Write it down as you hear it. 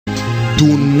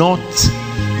Do not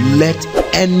let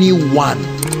anyone,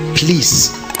 please,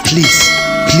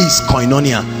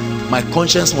 koinonia, my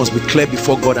conscience must be clear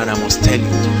before God, and I must tell you,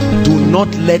 do not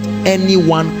let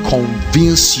anyone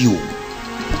convince you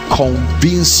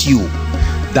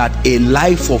that a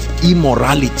life of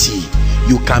immorality,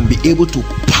 you can be able to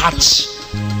patch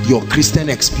your Christian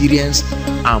experience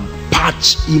and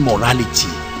patch immorality.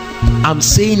 I'm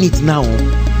saying it now.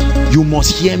 You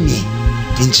must hear me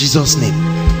in Jesus' name.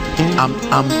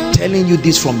 I'm telling you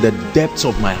this from the depths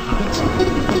of my heart.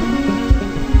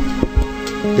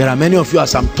 There are many of you,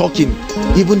 as I'm talking,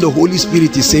 even the Holy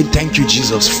Spirit is saying, thank you,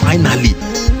 Jesus. Finally,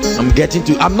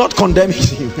 I'm not condemning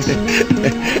you.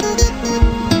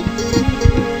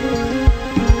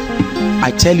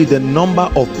 I tell you, the number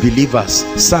of believers,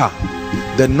 sir,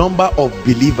 the number of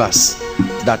believers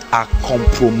that are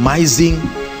compromising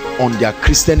on their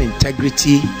Christian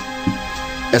integrity,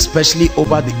 especially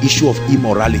over the issue of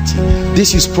immorality,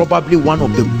 this is probably one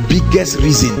of the biggest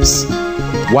reasons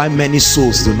why many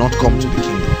souls do not come to the kingdom.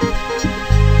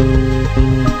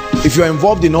 If you are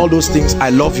involved in all those things,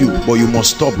 I love you, but you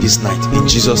must stop this night in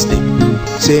Jesus' name.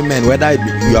 Say amen. Whether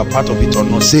you are part of it or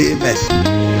not, say amen.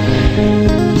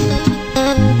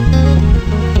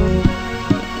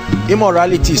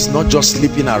 Immorality is not just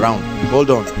sleeping around. Hold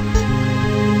on.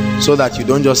 So that you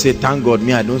don't just say, thank God,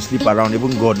 me, I don't sleep around.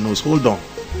 Even God knows. Hold on.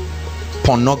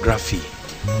 Pornography.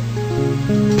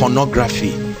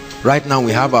 Right now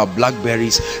we have our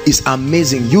Blackberries. It's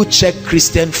amazing. You check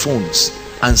Christian phones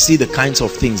and see the kinds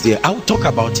of things there. I'll talk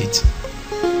about it.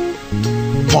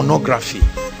 Pornography.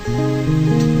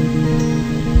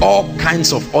 All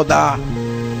kinds of other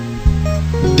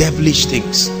devilish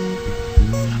things.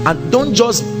 And don't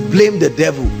just blame the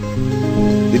devil.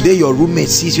 The day your roommate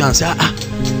sees you and says,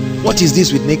 what is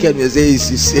this with naked? You say,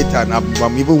 it's Satan.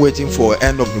 I'm even waiting for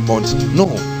end of the month. No,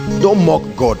 don't mock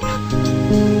God.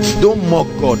 Don't mock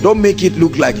God. Don't make it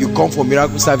look like you come for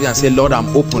miracle service and say, Lord,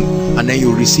 I'm open, and then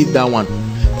you receive that one.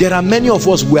 There are many of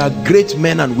us, we are great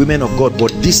men and women of God,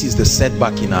 but this is the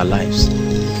setback in our lives.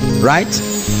 Right?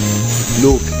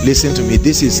 Look, listen to me.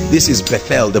 This is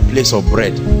Bethel, the place of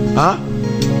bread.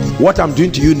 What I'm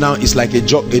doing to you now is like a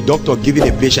doctor giving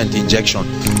a patient injection.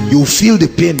 You feel the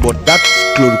pain, but that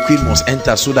chloroquine must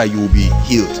enter so that you will be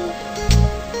healed.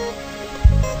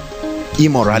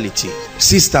 Immorality.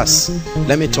 Sisters,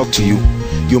 let me talk to you.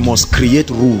 You must create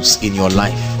rules in your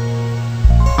life.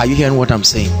 Are you hearing what I'm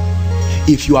saying?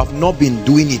 If you have not been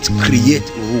doing it, create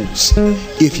rules.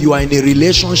 If you are in a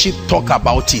relationship, talk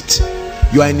about it.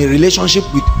 You are in a relationship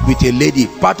with a lady.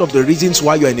 Part of the reasons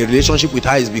why you are in a relationship with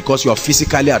her is because you are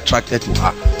physically attracted to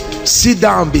her. Sit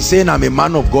down and be saying, I'm a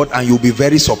man of God, and you'll be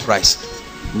very surprised.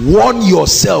 Warn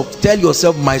yourself. Tell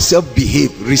yourself, myself,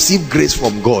 behave. Receive grace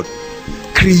from God.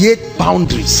 Create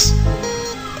boundaries.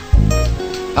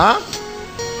 I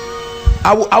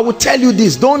will tell you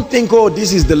this. Don't think, oh,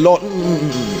 this is the law.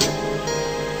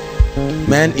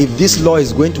 Man, if this law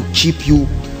is going to keep you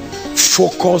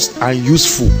focused and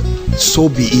useful, so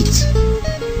be it.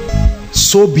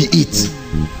 So be it.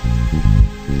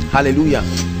 Hallelujah.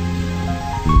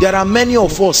 There are many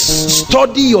of us.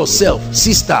 Study yourself,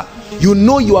 sister. You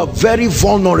know you are very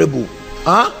vulnerable.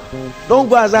 Don't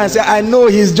go outside and say, I know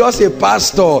he's just a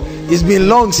pastor. It's been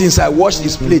long since I washed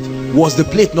his plate. Was the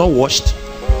plate not washed?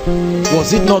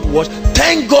 Was it not washed?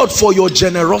 Thank God for your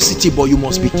generosity, but you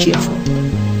must be careful.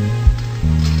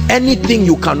 Anything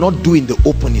you cannot do in the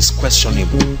open is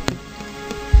questionable.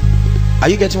 Are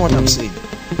you getting what I'm saying?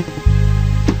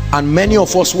 And many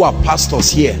of us who are pastors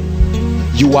here,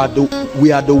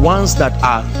 we are the ones that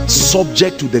are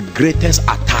subject to the greatest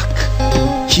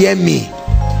attack. Hear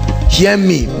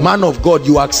me, man of God.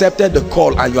 You accepted the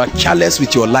call and you are careless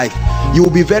with your life. You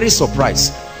will be very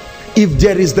surprised. If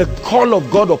there is the call of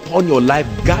God upon your life,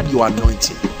 guard your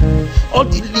anointing.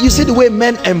 You see the way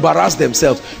men embarrass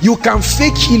themselves. You can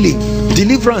fake healing.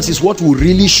 Deliverance is what will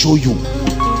really show you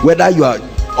whether you are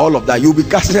all of that. You'll be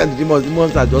casting out the demons.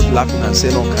 Demons are just laughing and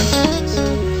saying all kinds of things.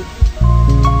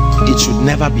 It should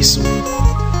never be so.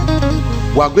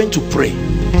 We are going to pray,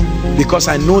 because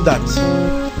I know that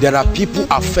there are people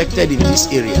affected in these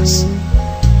areas.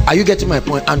 Are you getting my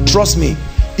point? And trust me,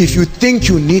 if you think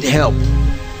you need help,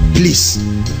 please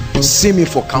see me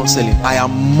for counseling. I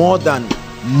am more than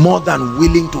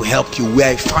willing to help you. We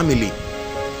are a family.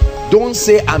 Don't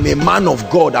say, I'm a man of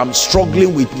God, I'm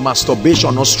struggling with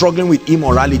masturbation or struggling with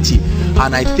immorality,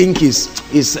 and I think is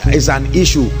an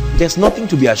issue. There's nothing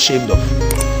to be ashamed of.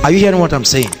 Are you hearing what I'm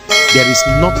saying? There is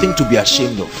nothing to be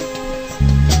ashamed of.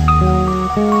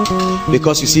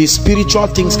 Because you see, spiritual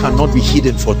things cannot be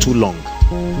hidden for too long.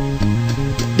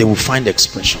 They will find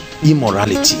expression.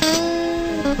 Immorality.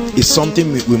 is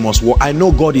something we must work. I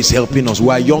know God is helping us. We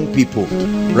are young people,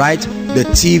 right? The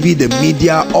TV, the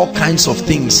media, all kinds of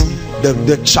things.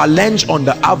 The challenge on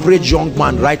the average young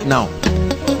man right now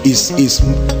is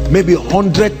maybe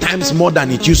 100 times more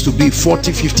than it used to be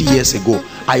 40-50 years ago.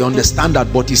 I understand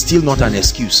that, but it's still not an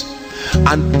excuse.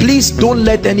 And please don't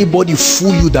let anybody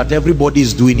fool you that everybody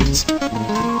is doing it.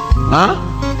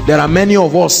 There are many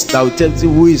of us that will tell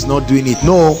you who is not doing it.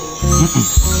 No.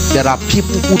 There are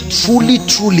people who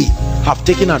truly have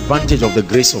taken advantage of the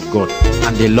grace of God,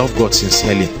 and they love God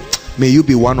sincerely. May you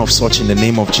be one of such in the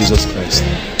name of Jesus Christ.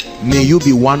 May you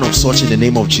be one of such in the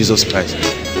name of Jesus Christ.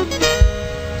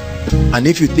 And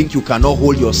if you think you cannot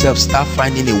hold yourself, start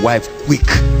finding a wife quick.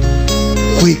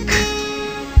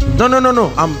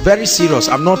 No, I'm very serious.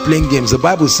 I'm not playing games. The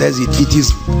Bible says it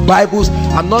is Bibles.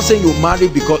 I'm not saying you marry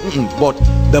because but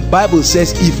the Bible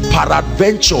says, if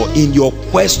peradventure in your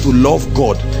quest to love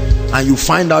God and you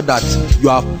find out that you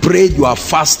have prayed, you have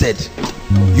fasted,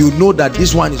 you know that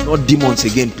this one is not demons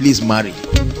again, please marry.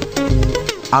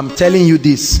 I'm telling you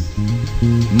this,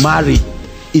 marry.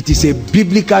 It is a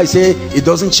biblical, say it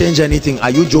doesn't change anything. Are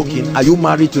you joking? Are you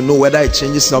married to know whether it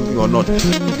changes something or not?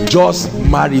 Just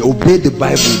marry, obey the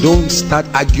Bible. Don't start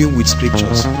arguing with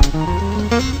scriptures.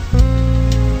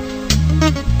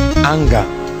 Anger,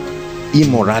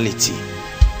 immorality.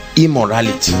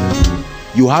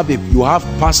 You have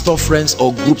pastor friends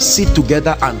or groups, sit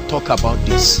together and talk about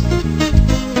this.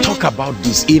 Talk about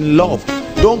this in love.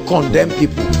 Don't condemn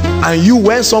people. And you,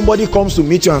 when somebody comes to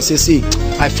meet you and says, see,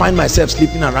 I find myself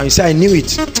sleeping around, you say, I knew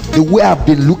it. The way I've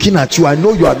been looking at you, I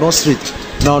know you are not straight.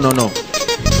 No.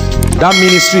 That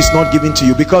ministry is not given to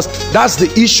you, because that's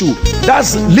the issue.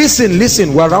 That's,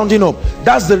 listen, we're rounding up.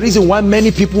 That's the reason why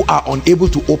many people are unable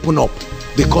to open up,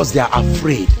 because they are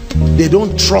afraid. They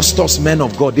don't trust us, men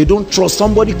of God. They don't trust.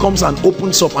 Somebody comes and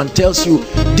opens up and tells you,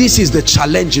 this is the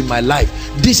challenge in my life.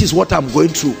 This is what I'm going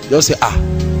through. They'll say,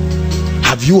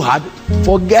 have you had?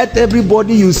 Forget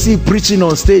everybody you see preaching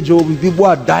on stage, or people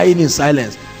are dying in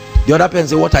silence. The other person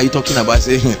say, what are you talking about? I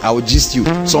say, I will gist you.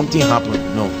 Something happened.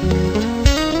 No.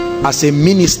 As a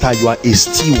minister, you are a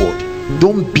steward.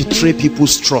 Don't betray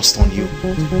people's trust on you.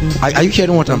 Are you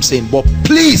hearing what I'm saying? But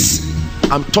please,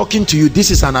 I'm talking to you.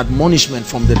 This is an admonishment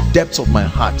from the depths of my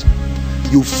heart.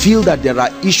 You feel that there are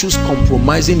issues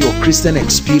compromising your Christian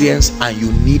experience and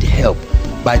you need help.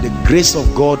 By the grace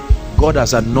of God, God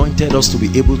has anointed us to be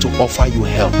able to offer you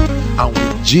help, and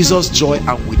with Jesus' joy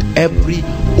and with every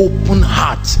open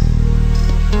heart.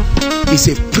 It's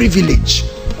a privilege.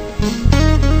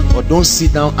 But don't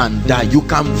sit down and die. You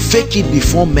can fake it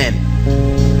before men,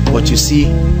 but you see,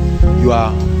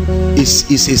 it's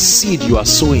a seed you are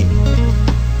sowing.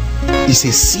 It's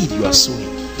a seed you are sowing.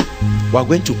 We are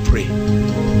going to pray.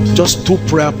 Just 2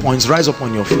 prayer points. Rise up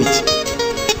on your feet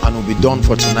and we'll be done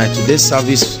for tonight. Today's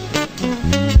service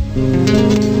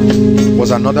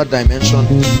was another dimension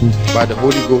by the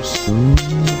Holy Ghost.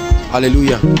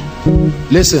 Hallelujah.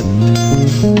 Listen.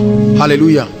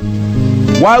 Hallelujah.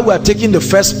 While we are taking the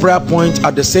first prayer point,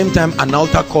 at the same time an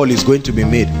altar call is going to be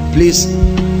made. Please,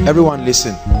 everyone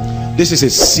listen. This is a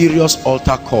serious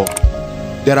altar call.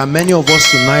 There are many of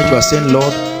us tonight who are saying,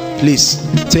 Lord, please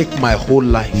take my whole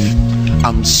life.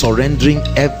 I'm surrendering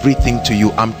everything to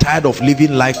you. I'm tired of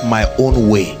living life my own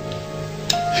way.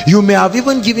 You may have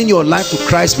even given your life to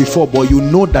Christ before, but you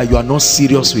know that you are not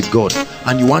serious with God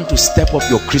and you want to step up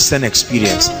your Christian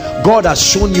experience. God has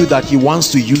shown you that he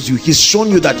wants to use you. He's shown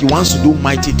you that he wants to do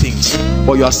mighty things,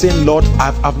 but you are saying, Lord,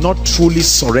 I've not truly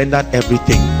surrendered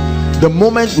everything. The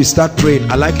moment we start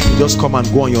praying, I like you to just come and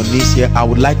go on your knees here. I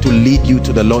would like to lead you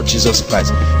to the Lord Jesus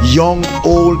Christ. Young,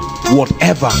 old,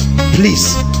 whatever,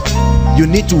 please, you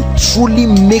need to truly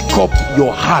make up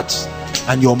your heart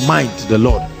and your mind to the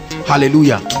Lord.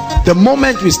 Hallelujah. The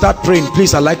moment we start praying,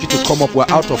 please, I'd like you to come up. We're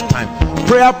out of time.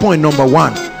 Prayer point number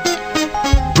 1.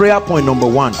 Prayer point number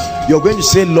 1. You're going to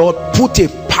say, Lord, put a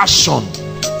passion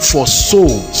for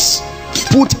souls.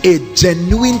 Put a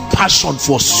genuine passion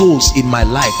for souls in my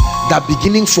life, that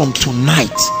beginning from tonight,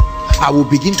 I will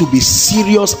begin to be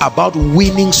serious about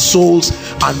winning souls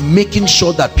and making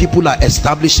sure that people are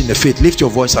established in the faith. Lift your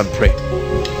voice and pray.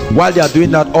 While they are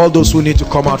doing that, all those who need to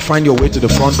come out, find your way to the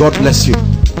front. God bless you.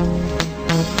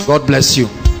 God bless you.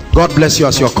 God bless you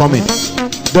as you're coming.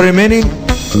 The remaining,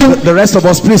 the rest of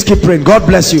us, please keep praying. God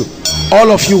bless you.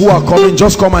 All of you who are coming,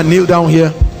 just come and kneel down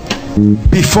here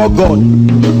before God.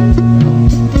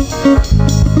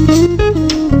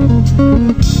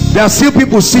 There are still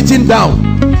people sitting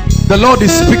down. The Lord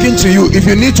is speaking to you. If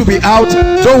you need to be out,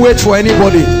 don't wait for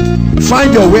anybody.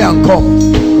 Find your way and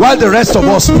come while the rest of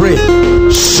us pray.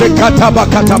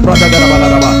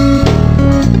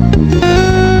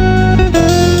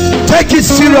 Take it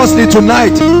seriously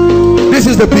tonight. This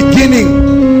is the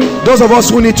beginning. Those of us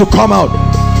who need to come out,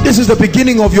 this is the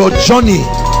beginning of your journey,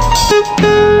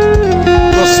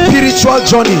 your spiritual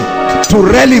journey to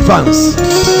relevance,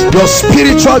 your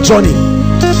spiritual journey.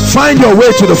 Find your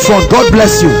way to the front. God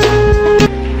bless you.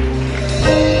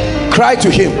 Cry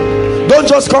to him. Don't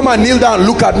just come and kneel down and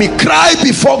look at me. Cry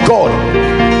before God.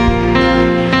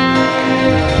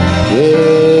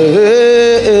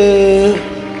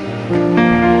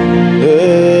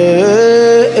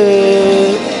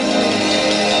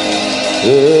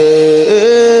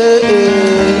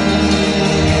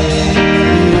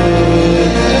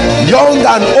 Young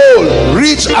and old,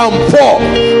 rich and poor,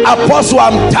 apostle,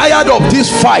 I'm tired of this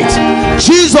fight.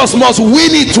 Jesus must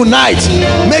win it tonight.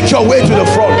 Make your way to the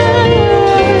front.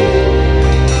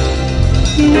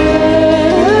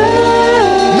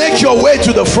 Make your way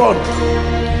to the front.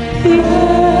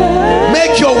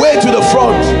 Make your way to the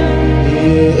front.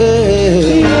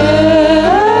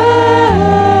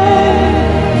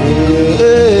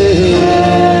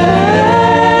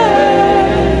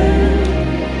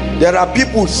 There are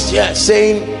people here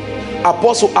saying,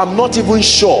 Apostle, I'm not even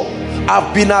sure.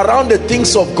 I've been around the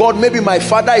things of God. Maybe my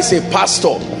father is a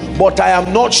pastor, but I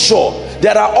am not sure.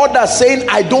 There are others saying,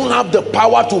 I don't have the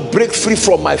power to break free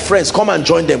from my friends. Come and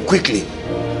join them quickly.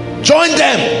 Join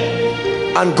them,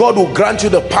 and God will grant you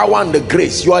the power and the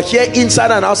grace. You are here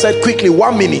inside and outside. Quickly,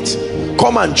 1 minute.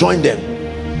 Come and join them.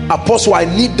 Apostle, I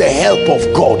need the help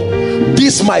of God.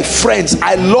 These my friends,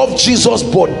 I love Jesus,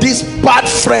 but these bad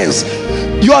friends,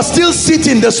 you are still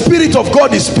sitting. The Spirit of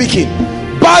God is speaking.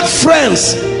 Bad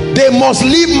friends, they must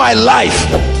live my life.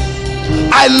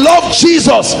 I love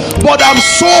Jesus, but I'm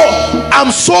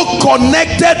so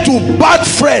connected to bad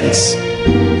friends.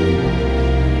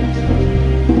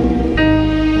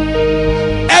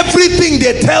 Everything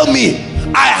they tell me,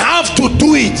 I have to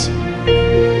do it.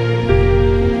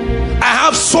 I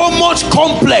have so much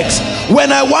complex.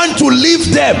 When I want to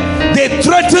leave them, they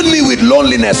threaten me with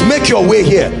loneliness. Make your way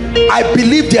here. I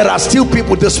believe there are still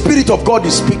people. The Spirit of God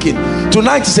is speaking.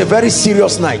 Tonight is a very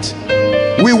serious night.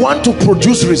 We want to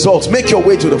produce results. Make your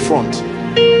way to the front.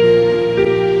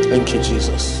 Thank you,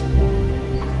 Jesus.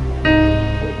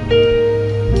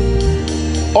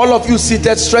 All of you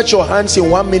seated, stretch your hands in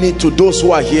 1 minute to those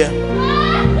who are here.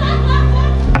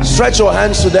 Stretch your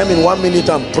hands to them in 1 minute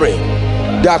and pray.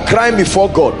 They are crying before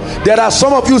God. There are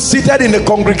some of you seated in the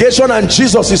congregation and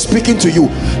Jesus is speaking to you.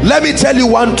 Let me tell you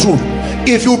one truth.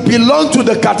 If you belong to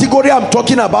the category I'm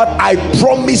talking about, I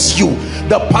promise you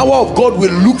the power of God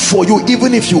will look for you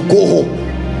even if you go home.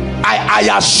 I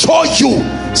assure you,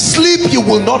 sleep you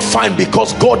will not find,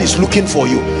 because God is looking for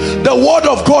you. The word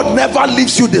of God never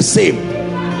leaves you the same.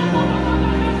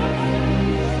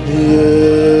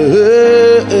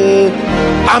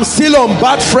 I'm still on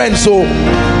bad friends. So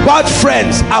bad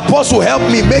friends, Apostle, help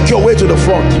me. Make your way to the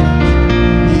front.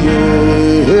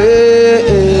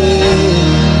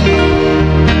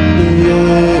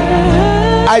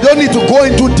 I don't need to go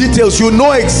into details. You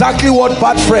know exactly what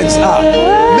bad friends are.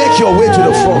 Make your way to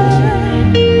the front.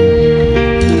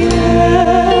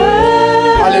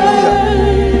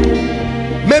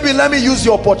 Hallelujah. Maybe let me use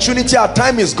the opportunity. Our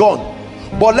time is gone,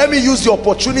 but let me use the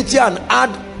opportunity and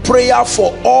add prayer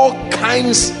for all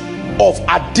kinds of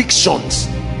addictions.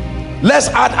 Let's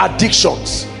add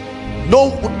addictions.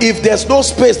 No, if there's no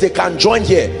space, they can join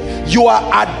here. You are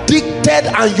addicted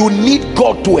and you need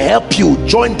God to help you.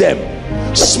 Join them.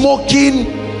 Smoking,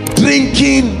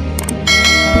 drinking,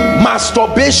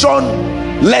 masturbation,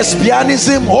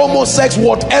 lesbianism, homosex,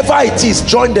 whatever it is,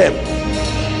 join them.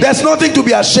 There's nothing to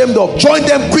be ashamed of. Join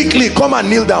them quickly. Come and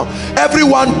kneel down.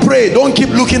 Everyone pray. Don't keep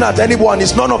looking at anyone.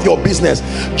 It's none of your business.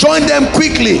 Join them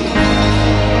quickly.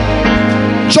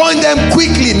 Join them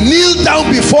quickly. Kneel down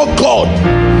before God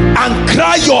and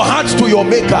cry your heart to your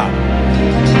Maker.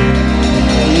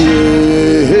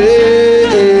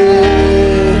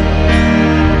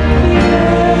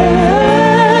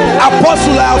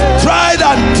 Apostle, I have tried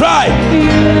and tried.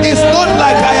 It's not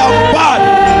like I am bad.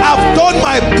 I've done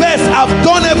my best. I've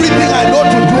done everything I know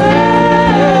to do.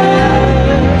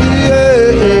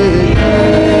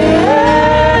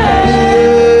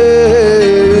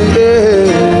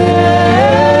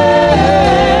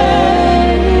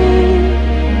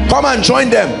 Come and join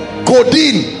them.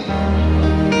 Codeine,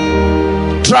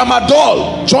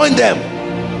 tramadol, join them.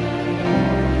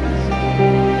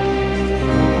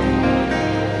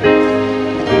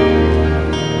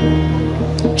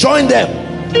 Join them.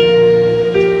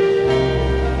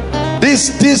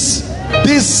 This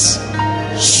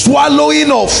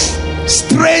swallowing of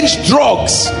strange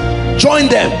drugs, join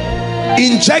them.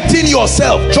 Injecting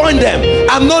yourself, join them.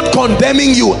 I'm not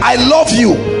condemning you. I love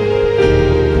you.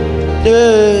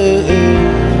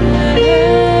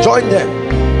 Join them.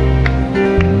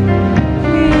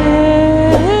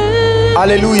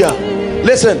 Hallelujah.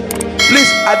 Listen,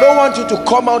 please, I don't want you to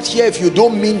come out here if you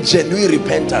don't mean genuine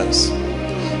repentance,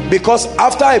 because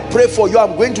after I pray for you,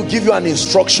 I'm going to give you an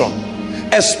instruction,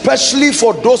 especially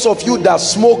for those of you that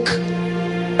smoke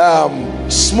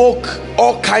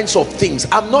all kinds of things.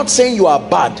 I'm not saying you are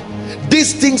bad.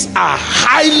 These things are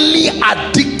highly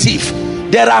addictive.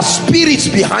 There are spirits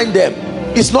behind them.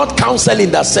 It's not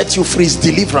counseling that sets you free, it's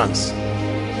deliverance.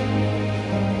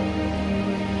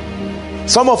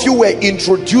 Some of you were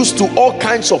introduced to all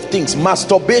kinds of things: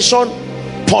 masturbation,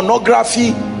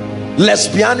 pornography,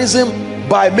 lesbianism,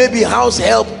 by maybe house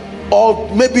help, or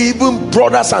maybe even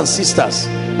brothers and sisters.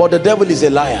 But the devil is a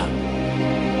liar.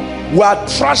 We are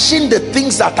trashing the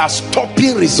things that are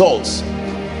stopping results.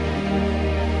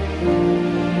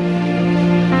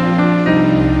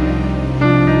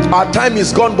 Our time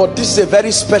is gone, but this is a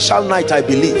very special night. I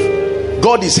believe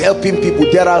God is helping people.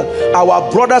 There are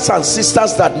our brothers and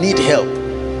sisters that need help.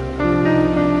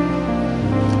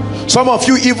 Some of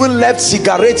you even left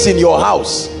cigarettes in your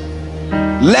house,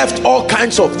 left all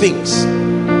kinds of things.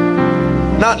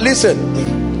 Now listen,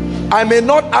 I may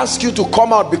not ask you to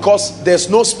come out because there's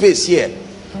no space here,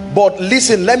 but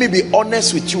listen, let me be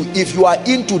honest with you. If you are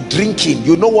into drinking,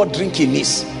 you know what drinking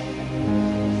is.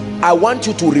 I want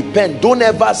you to repent. Don't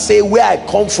ever say, where I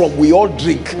come from we all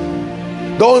drink.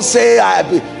 Don't say I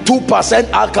have 2%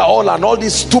 alcohol and all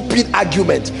this stupid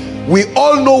argument. We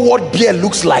all know what beer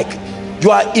looks like.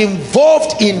 You are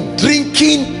involved in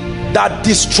drinking that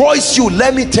destroys you.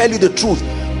 Let me tell you the truth.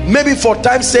 Maybe for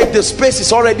time's sake the space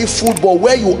is already full, but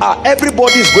where you are,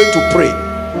 everybody is going to pray.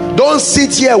 Don't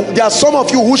sit here. There are some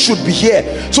of you who should be here,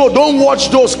 so don't watch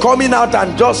those coming out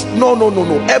and just no.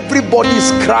 Everybody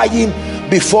is crying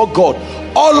before God.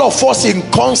 All of us in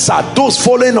concert, those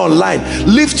following online,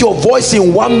 lift your voice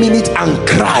in 1 minute and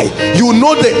cry. You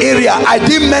know the area. I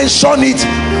didn't mention it,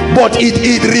 but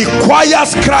it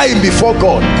requires crying before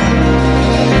God.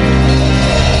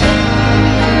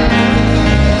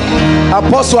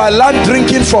 Apostle, I learned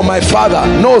drinking from my father.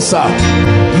 No sir,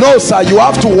 no sir, you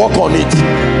have to work on it.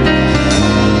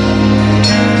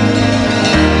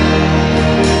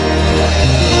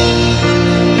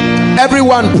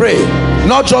 Everyone pray,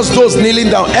 not just those kneeling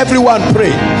down. Everyone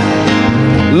pray.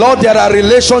 Lord, there are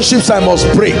relationships I must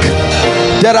break.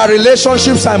 There are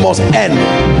relationships I must end.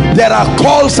 There are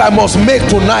calls I must make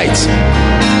tonight.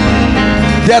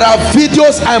 There are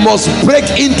videos I must break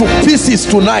into pieces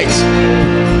tonight.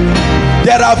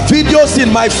 There are videos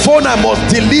in my phone I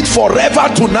must delete forever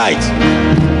tonight.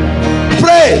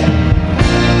 Pray.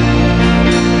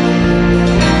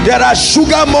 There are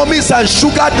sugar mommies and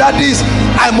sugar daddies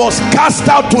I must cast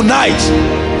out tonight.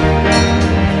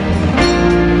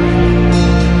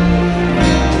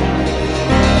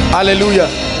 Hallelujah.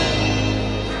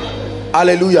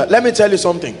 Hallelujah. Let me tell you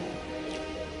something.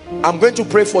 I'm going to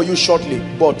pray for you shortly,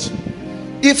 but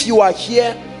if you are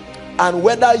here and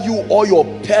whether you or your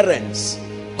parents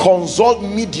consult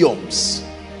mediums,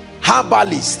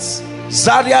 herbalists,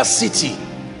 Zaria City,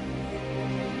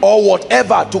 or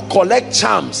whatever to collect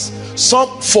charms,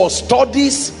 some for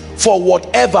studies, for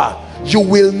whatever, you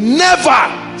will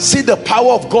never see the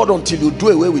power of God until you do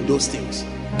away with those things.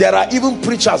 There are even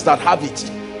preachers that have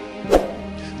it.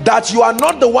 That you are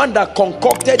not the one that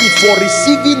concocted it for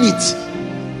receiving it.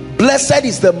 Blessed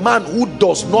is the man who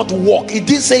does not walk. It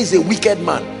didn't say he's a wicked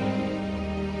man.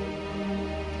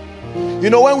 You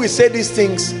know, when we say these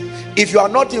things, if you are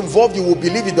not involved, you will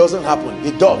believe it doesn't happen.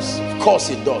 It does. Of course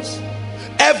it does.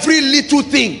 Every little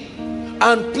thing.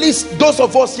 And please, those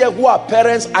of us here who are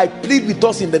parents, I plead with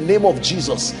us in the name of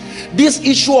Jesus. This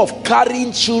issue of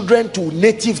carrying children to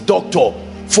native doctor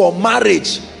for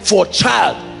marriage, for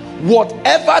child,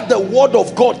 whatever the word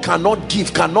of God cannot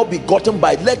give, cannot be gotten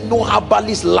by. Let no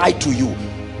herbalist lie to you.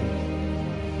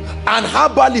 And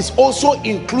herbalist also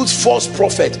includes false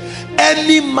prophet.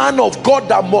 Any man of God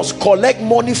that must collect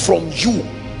money from you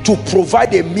to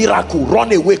provide a miracle,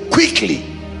 run away quickly.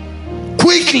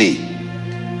 Quickly.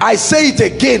 I say it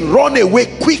again, run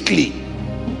away quickly.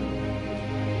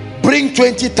 Bring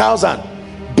 20,000,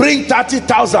 bring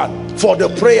 30,000 for the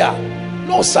prayer.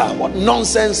 No sir, what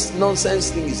nonsense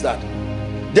thing is that?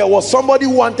 There was somebody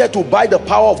who wanted to buy the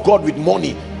power of God with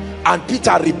money, and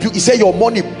Peter rebuked. He said, your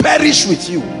money perish with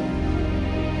you.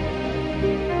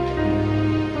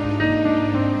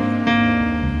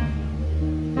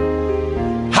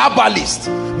 Herbalist.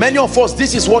 Many of us,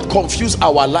 this is what confused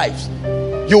our lives.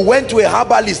 You went to a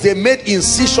herbalist, they made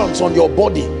incisions on your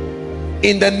body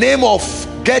in the name of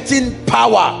getting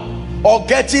power or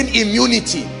getting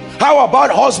immunity. How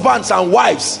about husbands and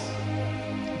wives?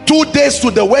 2 days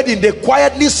to the wedding, they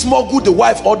quietly smuggle the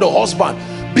wife or the husband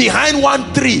behind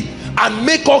one tree and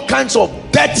make all kinds of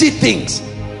dirty things.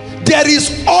 There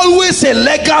is always a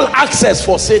legal access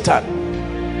for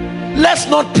Satan. Let's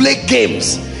not play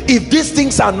games. If these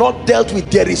things are not dealt with,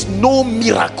 there is no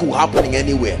miracle happening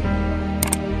anywhere.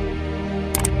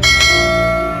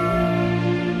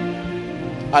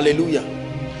 Hallelujah.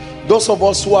 Those of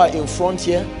us who are in front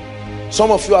here,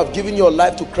 some of you have given your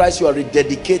life to Christ. You are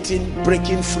rededicating,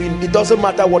 breaking free. It doesn't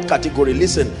matter what category.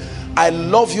 Listen, I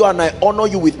love you and I honor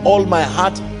you with all my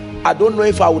heart. I don't know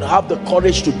if I would have the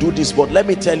courage to do this, but let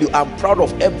me tell you, I'm proud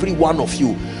of every one of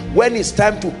you. When it's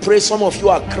time to pray, some of you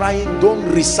are crying. Don't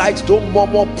recite, don't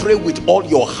murmur, pray with all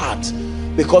your heart,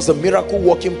 because the miracle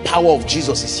working power of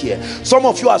Jesus is here. Some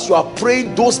of you, as you are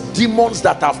praying, those demons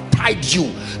that have tied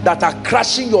you, that are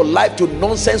crashing your life to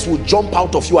nonsense, will jump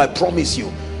out of you, I promise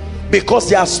you, because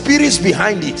there are spirits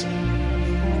behind it.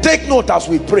 Take note as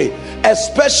we pray,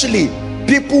 especially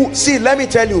people. See, let me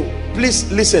tell you,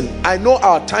 please listen. I know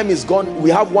our time is gone. We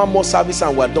have one more service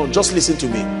and we're done. Just listen to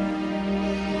me.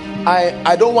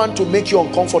 I don't want to make you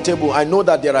uncomfortable. I know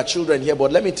that there are children here,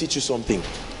 but let me teach you something.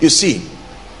 You see,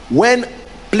 when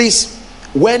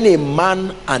a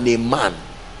man and a man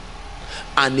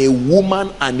and a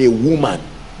woman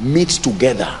meet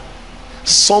together,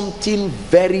 something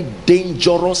very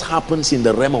dangerous happens in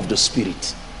the realm of the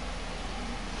spirit.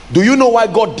 Do you know why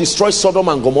God destroyed Sodom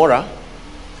and Gomorrah?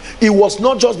 It was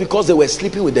not just because they were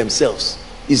sleeping with themselves.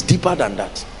 It's deeper than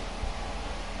that.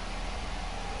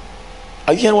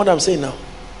 Are you hearing what I'm saying now?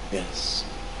 Yes.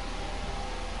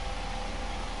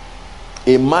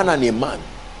 A man and a man,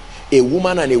 a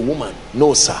woman and a woman.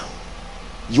 No, sir.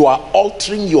 You are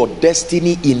altering your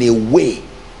destiny in a way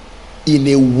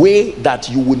that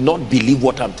you will not believe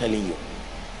what I'm telling you.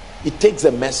 It takes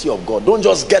the mercy of God. Don't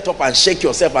just get up and shake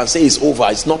yourself and say it's over.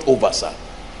 It's not over, sir.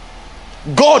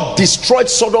 God destroyed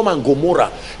Sodom and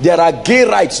Gomorrah. There are gay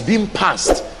rights being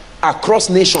passed across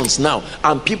nations now,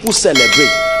 and people celebrate.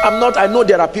 I know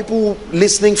there are people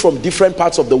listening from different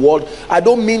parts of the world. I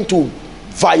don't mean to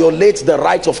violate the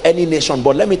rights of any nation,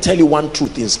 but let me tell you one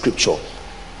truth in scripture.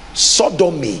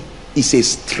 Sodomy is a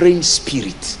strange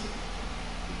spirit,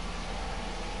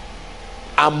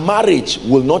 and marriage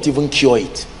will not even cure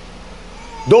it.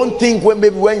 Don't think when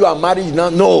you are married now,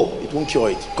 no, it won't cure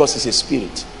it, because it's a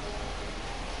spirit.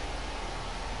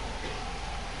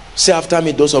 Say after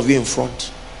me, those of you in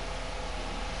front,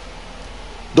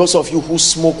 those of you who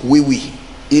smoke wee-wee,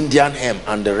 Indian hemp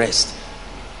and the rest,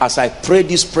 as I pray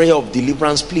this prayer of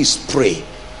deliverance, please pray.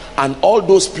 And all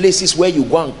those places where you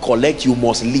go and collect, you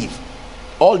must leave.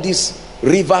 All these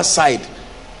riverside,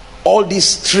 all these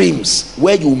streams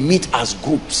where you meet as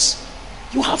groups,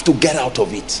 you have to get out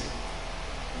of it.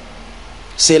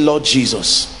 Say, Lord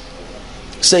Jesus.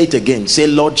 Say it again. Say,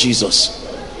 Lord Jesus,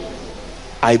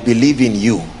 I believe in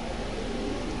you.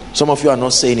 Some of you are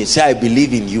not saying it. Say, I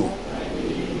believe in you,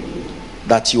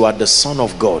 that you are the Son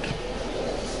of God.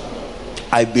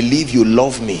 I believe you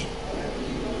love me.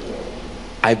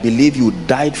 I believe you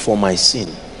died for my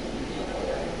sin.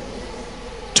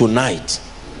 Tonight,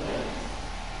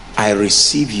 I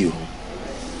receive you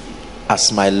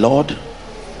as my Lord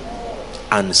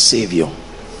and Savior.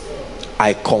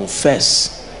 I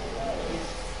confess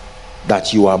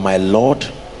that you are my Lord,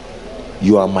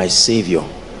 you are my Savior.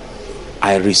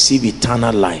 I receive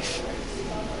eternal life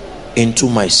into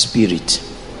my spirit.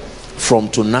 From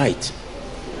tonight,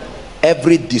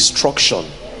 every destruction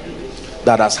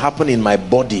that has happened in my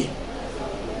body,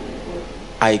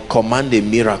 I command a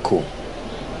miracle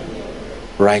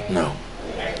right now.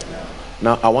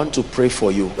 Now I want to pray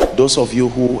for you, those of you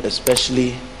who,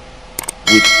 especially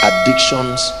with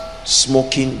addictions,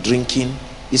 smoking, drinking,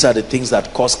 these are the things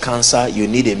that cause cancer. You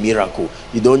need a miracle.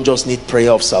 You don't just need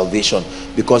prayer of salvation,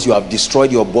 because you have destroyed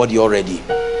your body already.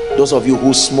 Those of you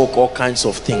who smoke all kinds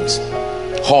of things,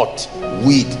 hot,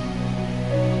 weed,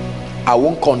 I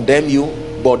won't condemn you,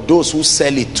 but those who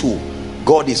sell it too,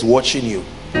 God is watching you,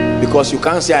 because you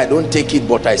can't say I don't take it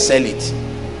but I sell it.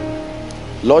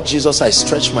 Lord Jesus, I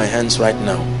stretch my hands right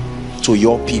now to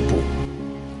your people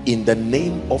in the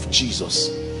name of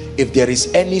Jesus. If there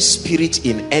is any spirit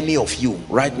in any of you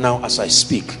right now as I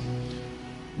speak,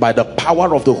 by the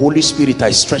power of the Holy Spirit,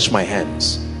 I stretch my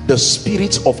hands. The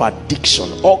spirits of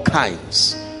addiction, all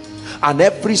kinds, and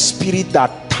every spirit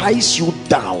that ties you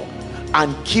down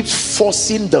and keeps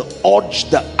forcing the urge,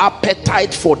 the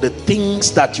appetite for the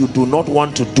things that you do not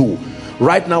want to do,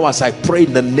 right now as I pray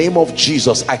in the name of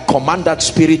Jesus, I command that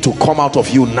spirit to come out of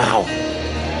you now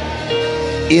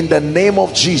in the name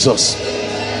of Jesus.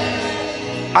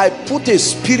 I put a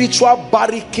spiritual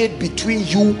barricade between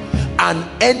you and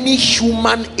any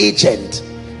human agent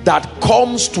that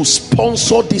comes to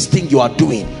sponsor this thing you are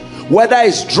doing, whether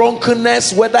it's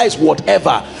drunkenness, whether it's whatever,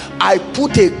 I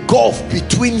put a gulf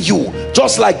between you,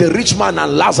 just like the rich man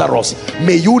and Lazarus.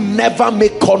 May you never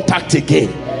make contact again,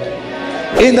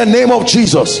 in the name of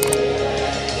Jesus.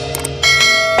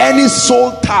 Any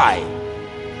soul tie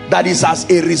that is as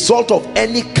a result of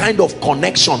any kind of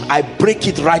connection, I break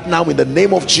it right now in the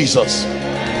name of Jesus.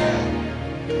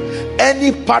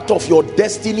 Any part of your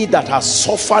destiny that has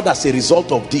suffered as a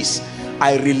result of this,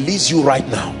 I release you right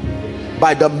now.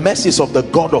 By the mercies of the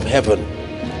God of heaven,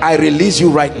 I release you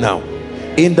right now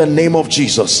in the name of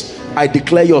Jesus. I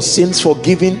declare your sins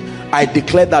forgiven. I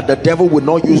declare that the devil will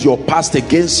not use your past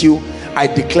against you. I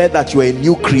declare that you are a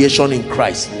new creation in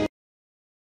Christ.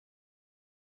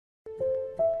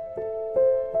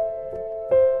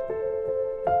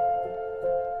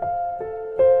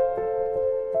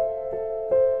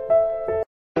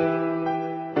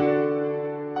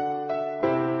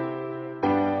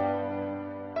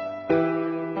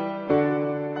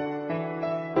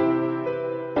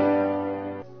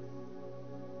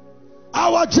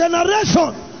 Our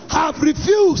generation have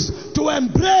refused to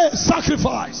embrace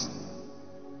sacrifice,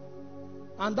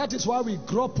 and that is why we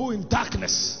grapple in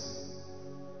darkness.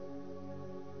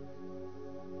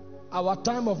 Our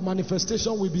time of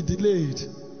manifestation will be delayed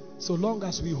so long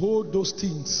as we hold those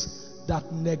things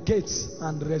that negate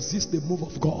and resist the move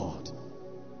of God.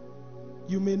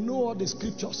 You may know all the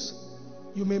scriptures,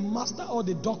 you may master all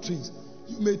the doctrines,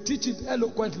 you may teach it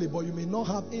eloquently, but you may not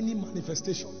have any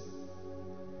manifestation.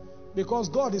 Because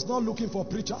God is not looking for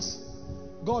preachers.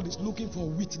 God is looking for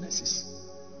witnesses.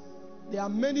 There are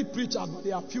many preachers, but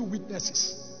there are few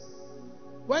witnesses.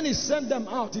 When he sent them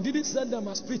out, he didn't send them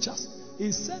as preachers.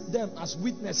 He sent them as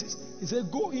witnesses. He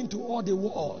said, go into all the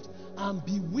world and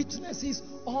be witnesses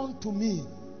unto me.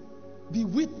 Be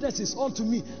witnesses unto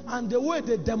me. And the way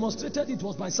they demonstrated it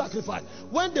was by sacrifice.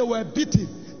 When they were beaten,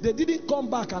 they didn't come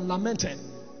back and lamented.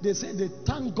 They said they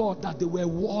thanked God that they were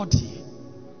worthy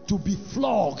to be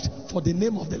flogged for the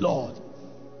name of the Lord.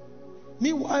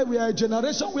 Meanwhile, we are a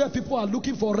generation where people are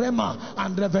looking for rhema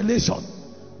and revelation.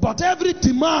 But every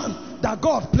demand that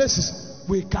God places,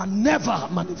 we can never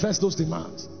manifest those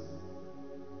demands.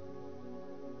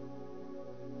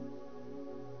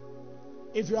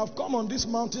 If you have come on this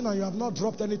mountain and you have not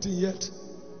dropped anything yet,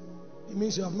 it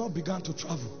means you have not begun to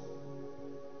travel.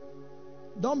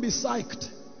 Don't be psyched.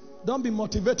 Don't be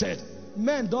motivated.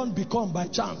 Men don't become by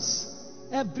chance.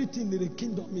 Everything in the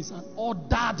kingdom is an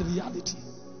ordered reality.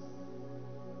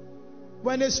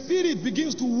 When a spirit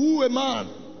begins to woo a man,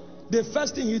 the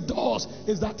first thing he does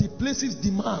is that he places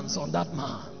demands on that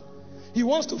man. He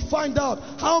wants to find out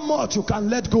how much you can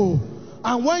let go.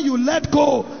 And when you let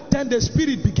go, then the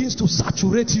spirit begins to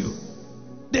saturate you.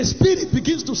 The spirit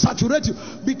begins to saturate you,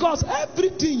 because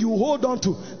everything you hold on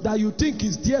to that you think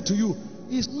is dear to you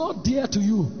is not dear to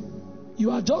you.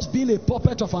 You are just being a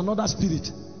puppet of another spirit.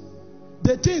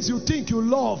 The things you think you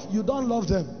love, you don't love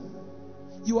them.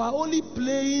 You are only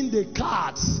playing the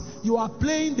cards. You are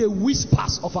playing the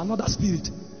whispers of another spirit.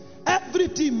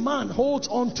 Everything man holds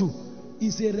on to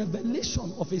is a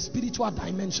revelation of a spiritual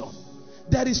dimension.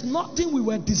 There is nothing we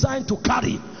were designed to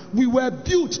carry. We were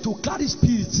built to carry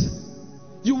spirit.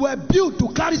 You were built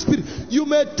to carry spirit. You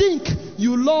may think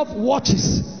you love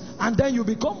watches and then you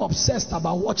become obsessed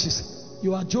about watches.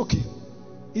 You are joking.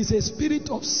 It's a spirit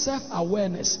of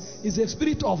self-awareness. It's a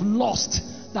spirit of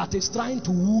lust that is trying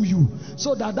to woo you,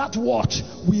 so that that watch,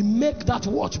 we make that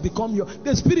watch become your,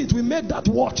 the spirit will make that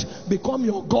watch become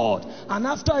your God. And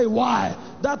after a while,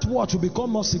 that watch will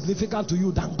become more significant to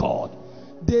you than God.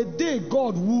 The day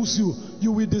God woos you,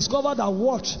 you will discover that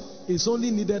watch is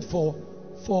only needed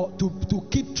to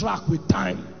keep track with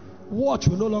time. Watch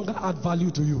will no longer add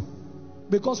value to you.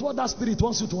 Because what that spirit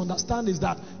wants you to understand is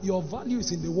that your value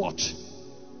is in the watch.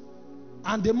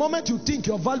 And the moment you think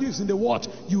your value is in the watch,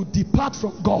 you depart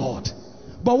from God.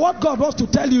 But what God wants to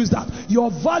tell you is that your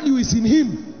value is in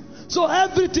Him. So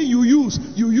everything you use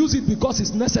it because it's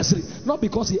necessary, not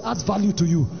because it adds value to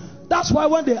you. That's why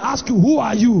when they ask you, who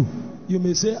are you? You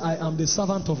may say, I am the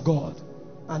servant of God.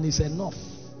 And it's enough.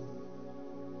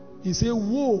 He said,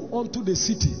 woe unto the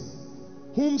city,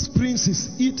 whose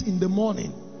princes eat in the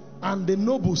morning, and the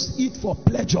nobles eat for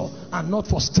pleasure and not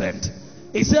for strength.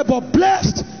 He said, but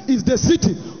blessed is the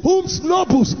city whose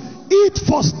nobles eat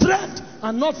for strength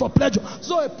and not for pleasure.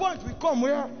 So a point will come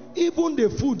where even the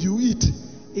food you eat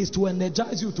is to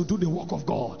energize you to do the work of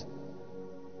God.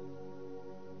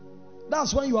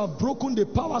 That's when you have broken the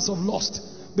powers of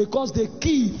lust, because the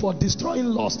key for destroying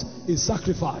lust is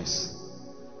sacrifice.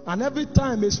 And every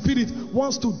time a spirit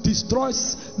wants to destroy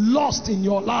lust in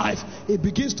your life, it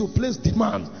begins to place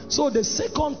demand. So the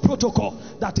second protocol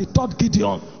that he taught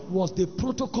Gideon was the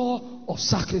protocol of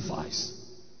sacrifice.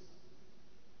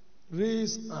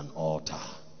 Raise an altar.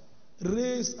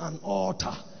 Raise an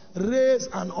altar. Raise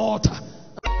an altar.